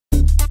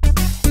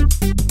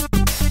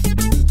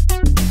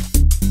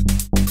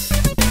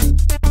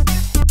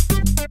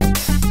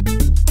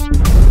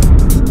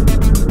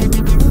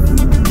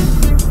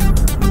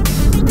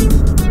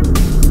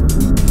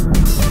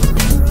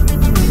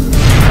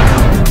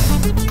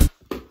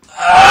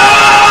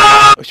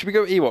should we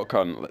go Ewok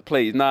Con?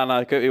 Please, nah,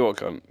 go Ewok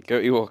Con.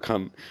 Go Ewok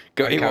Con.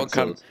 Go Ewok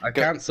Con. I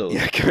cancelled.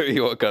 Yeah, go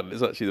Ewok Con.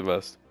 It's actually the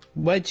best.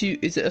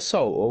 Is it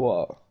Assault or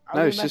what?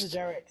 No, it's just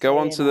go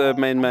onto the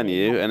main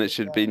menu and it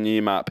should be new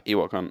map,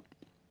 Ewok Con.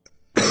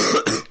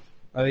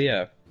 Oh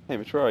yeah. Hey,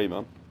 Mitch, where are you,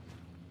 man?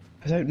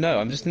 I don't know,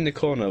 I'm just in the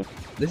corner.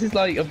 This is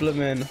like a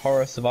bloomin'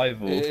 horror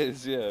survival. It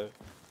is, yeah.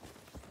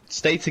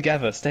 Stay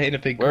together, stay in a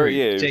big group. Where are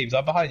you? James,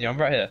 I'm behind you, I'm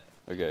right here.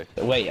 Okay.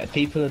 Wait,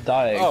 people are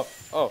dying.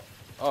 Oh,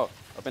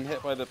 I've been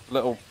hit by the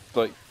little,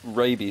 like,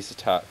 rabies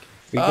attack.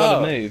 We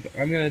gotta move.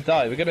 I'm gonna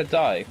die, we're gonna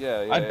die.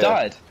 Yeah, I've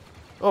died.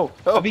 Oh,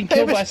 I've been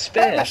killed by a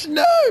spear. Hamish,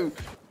 no!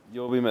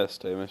 You'll be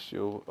missed, Hamish.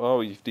 You've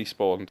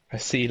despawned. I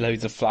see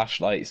loads of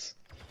flashlights.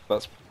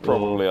 That's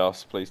probably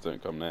us. Please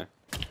don't come near.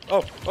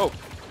 Oh!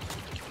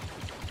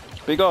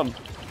 Be gone.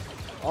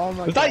 Oh my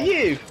god. Was that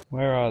you?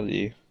 Where are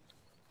you?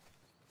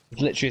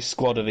 There's literally a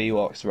squad of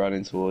Ewoks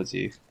running towards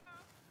you.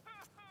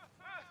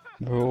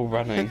 We're all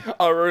running.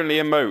 Our only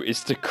emote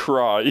is to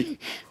cry.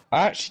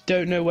 I actually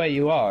don't know where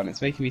you are, and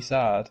it's making me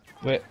sad.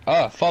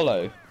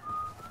 Follow.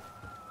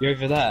 You're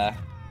over there.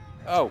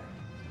 Oh.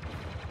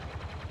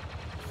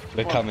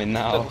 We're coming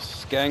now.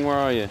 Gang, where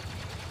are you?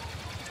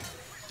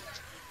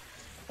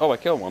 Oh, I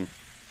killed one.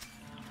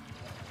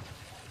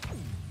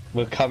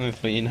 We're coming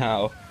for you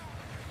now.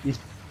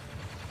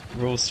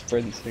 We're all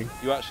sprinting.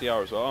 You actually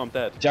are as well. Oh, I'm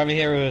dead. Jammy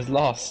Hero is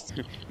lost.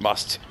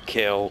 Must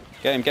kill.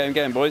 Get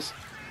him, boys.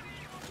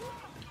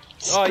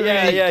 Oh,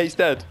 yeah, he's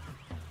dead.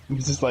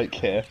 He's just like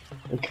here.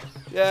 Okay.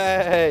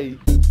 Yay!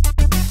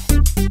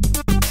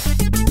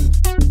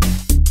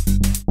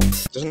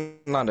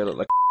 Doesn't Lando look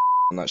like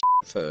on that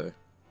photo?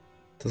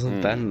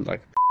 Doesn't bend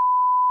like.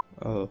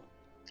 Oh.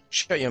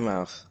 Shut your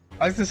mouth.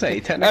 I was gonna say,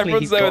 technically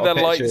Everyone's he's there with got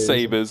their a picture.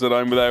 lightsabers, and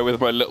I'm there with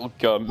my little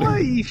gun. Why are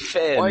you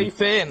Finn? Why are you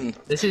Finn?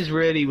 This is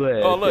really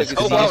weird. Oh, look,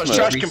 Oh wow, it's Phasma.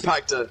 trash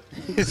compactor.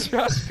 It's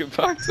trash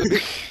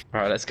compactor.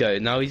 Alright, let's go.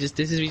 Now we just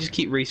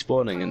keep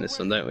respawning in this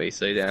one, don't we?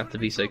 So you don't have to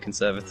be so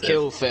conservative.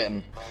 Kill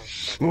Finn.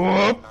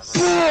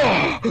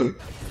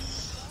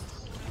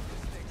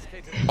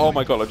 Oh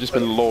my god, I've just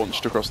been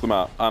launched across the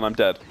map, and I'm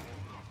dead.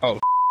 Oh.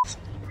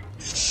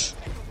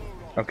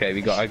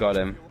 Okay, I got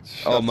him.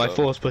 Oh, my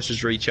force push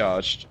is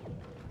recharged.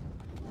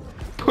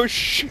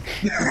 Push!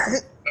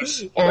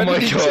 Oh my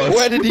god!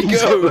 Where did he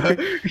go?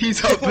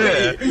 He's up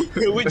there.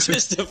 We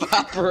just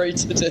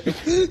evaporated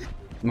him.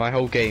 My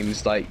whole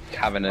game's like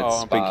having a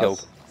Oh, I've been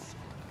killed.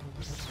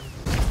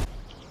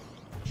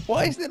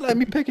 Why isn't it letting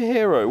me pick a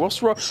hero?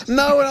 What's wrong?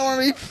 No, I don't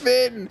want to be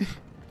Finn!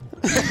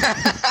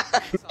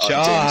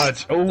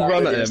 Charge! All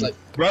run at him. Like,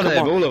 Run at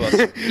him, all of us.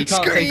 You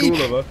can't take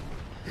all of us.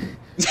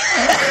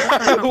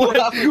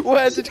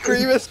 Where did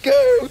Grievous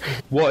go?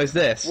 What is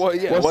this?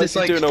 What, yeah, What's why this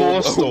is he like doing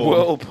force a storm?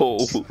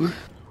 whirlpool?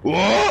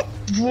 What?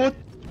 What?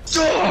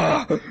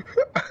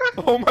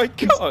 Oh my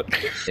god!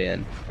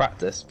 Ian,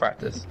 practice.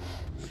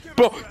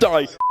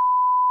 Die!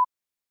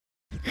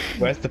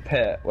 Where's the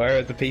pit? Where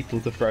are the people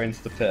to throw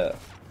into the pit?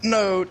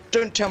 no,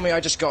 don't tell me I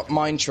just got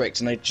mind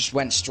tricked and I just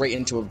went straight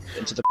into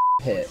the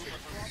pit.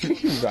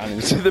 Ran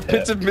into To the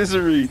pit of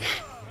misery.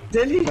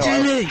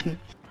 Dilly!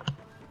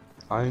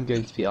 I'm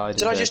going to be idle.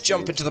 Did I just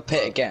jump into the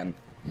pit again?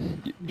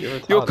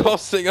 You're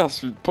costing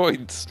us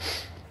points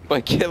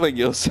by killing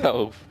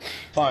yourself.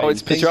 Fine, Oh,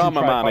 it's think you Pyjama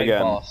try Man fight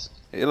again. boss.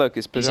 Hey, look,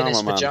 it's He's in Pyjama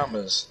his Man.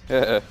 pajamas.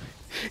 Yeah.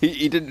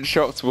 He didn't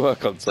show up to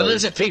work on The time.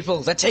 lizard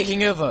people, they're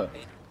taking over.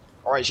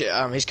 Alright,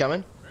 he's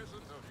coming.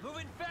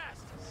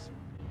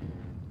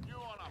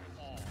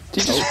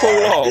 Did he just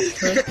fall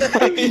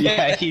off?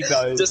 Yeah, he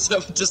does.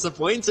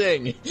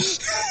 Disappointing.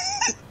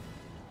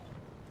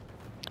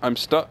 I'm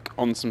stuck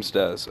on some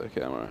stairs.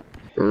 Okay, I'm alright.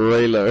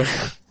 Raylo.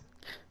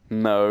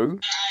 No.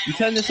 You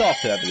turn this off,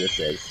 whoever this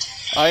is.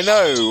 I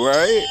know,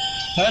 right?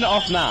 Turn it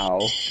off now.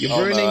 You're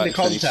Oh, ruining no, the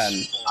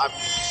content.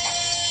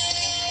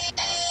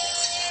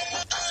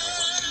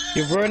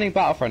 You're ruining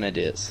Battlefront,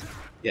 idiots.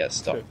 Yeah,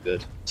 stop.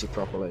 Good.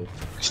 Properly.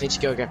 Just need to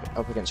go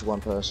up against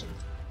one person.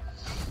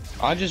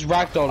 I just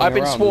ragdolling I've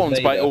been around spawned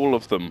with by Vader. all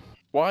of them.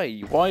 Why?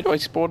 Why do I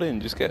spawn in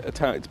and just get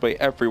attacked by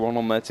everyone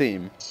on their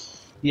team?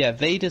 Yeah,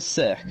 Vader's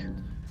sick.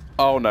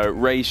 Oh no,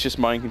 Ray's just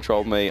mind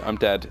controlled me. I'm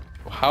dead.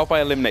 How have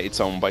I eliminated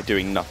someone by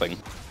doing nothing?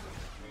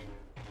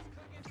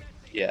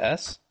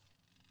 Yes.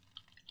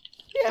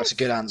 That's a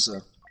good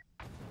answer.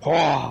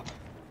 Oh,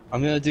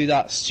 I'm gonna do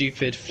that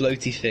stupid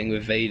floaty thing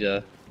with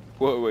Vader.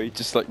 Where he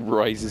just like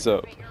rises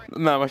up.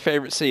 No, my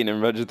favourite scene in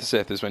Revenge of the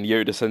Sith is when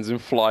Yoda sends him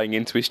flying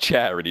into his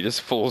chair and he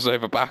just falls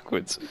over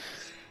backwards.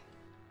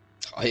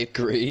 I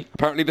agree.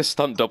 Apparently the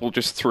stunt double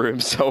just threw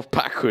himself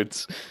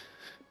backwards.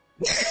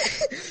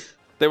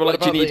 They were like,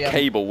 do you need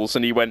cables?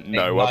 And he went,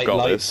 no, I've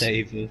got this.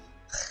 Lightsabers.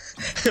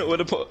 What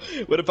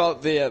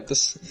about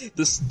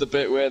the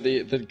bit where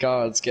the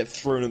guards get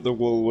thrown at the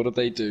wall? What do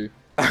they do?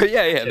 Oh,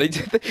 yeah, they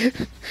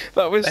did.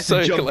 That was Let's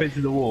so jump like,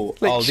 into the wall.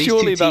 like, Oh, these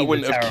surely two that teams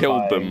wouldn't are have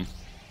killed terrifying. them.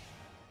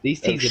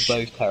 These teams are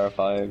both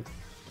terrifying.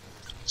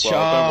 Well, don't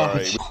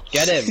Charge! worry.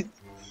 Get him!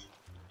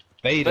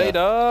 Vader!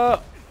 Vader!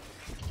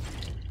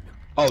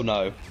 Oh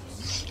no.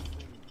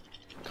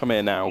 Come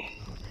here now.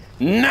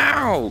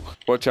 Now!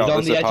 Watch out, He's on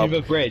there's the a edge pub. of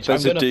a bridge.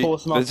 There's I'm gonna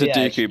force him off There's the a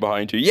edge. Dooku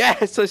behind you.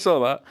 Yes, I saw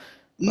that.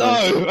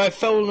 No, I've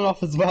fallen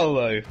off as well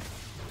though.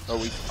 Oh,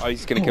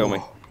 he's gonna kill me.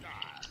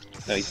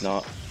 No, he's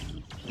not.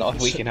 Not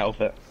if we can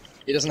help it.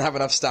 He doesn't have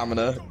enough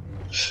stamina.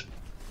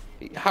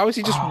 How has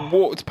he just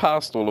walked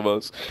past all of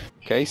us?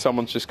 Okay,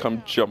 someone's just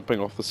come jumping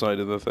off the side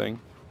of the thing.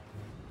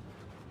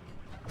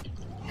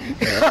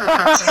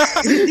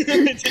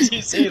 Did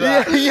you see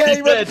that? Yeah, He's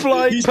he went dead.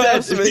 flying He's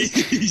past dead. me.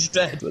 He's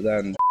dead. But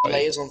then,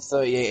 Player's on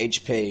 38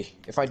 HP.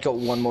 If I'd got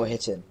one more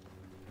hit in.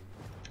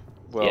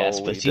 Well, yes,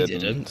 but he he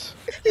didn't.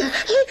 What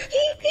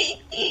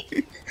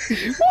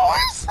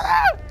was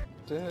that?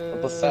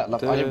 Wobba Fett,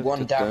 like, I did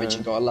 1 damage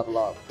and got a level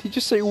up. Did you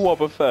just say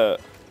Wobba Fett?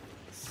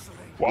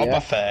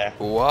 Wobba Fair.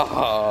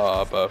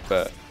 Wobba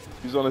Fett.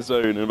 He's on his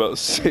own in about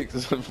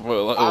 6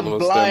 well, like all I'm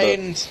of us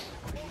stand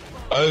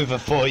blind! Over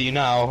for you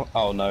now.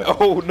 Oh no.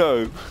 up. Oh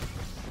no!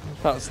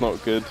 That's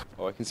not good.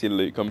 Oh, I can see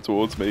loot come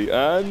towards me,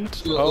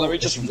 and Let me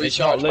just It's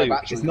not recharge my loot.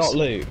 batteries. It's not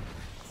loot.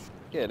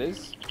 yeah, it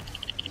is.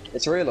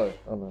 It's reload.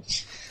 Oh no.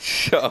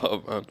 Shut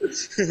up, man.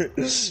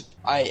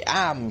 I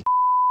am.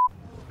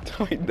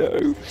 I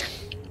know.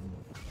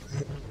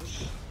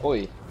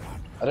 Oi.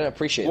 I don't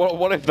appreciate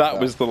What if that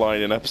was the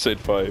line in episode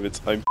 5? It's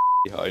I'm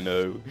I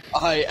know.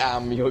 I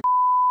am your.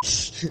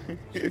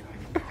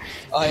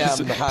 I am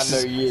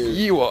Hano you.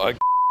 You are.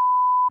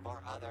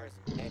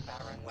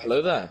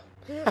 Hello there.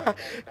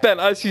 Ben,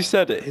 as you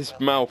said it, his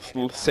mouth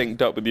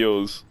synced up with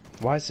yours.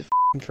 Why is it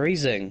f***ing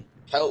freezing?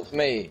 Help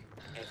me.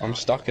 I'm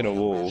stuck in a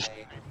wall.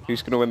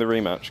 Who's gonna win the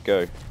rematch?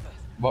 Go.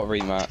 What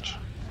rematch?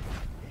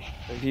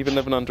 Have you even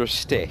living under a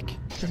stick?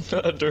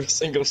 Under a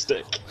single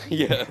stick.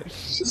 Yeah.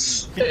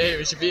 Hey,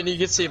 you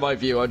can see my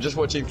view. I'm just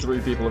watching 3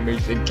 people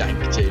immediately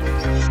gank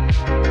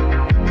teams.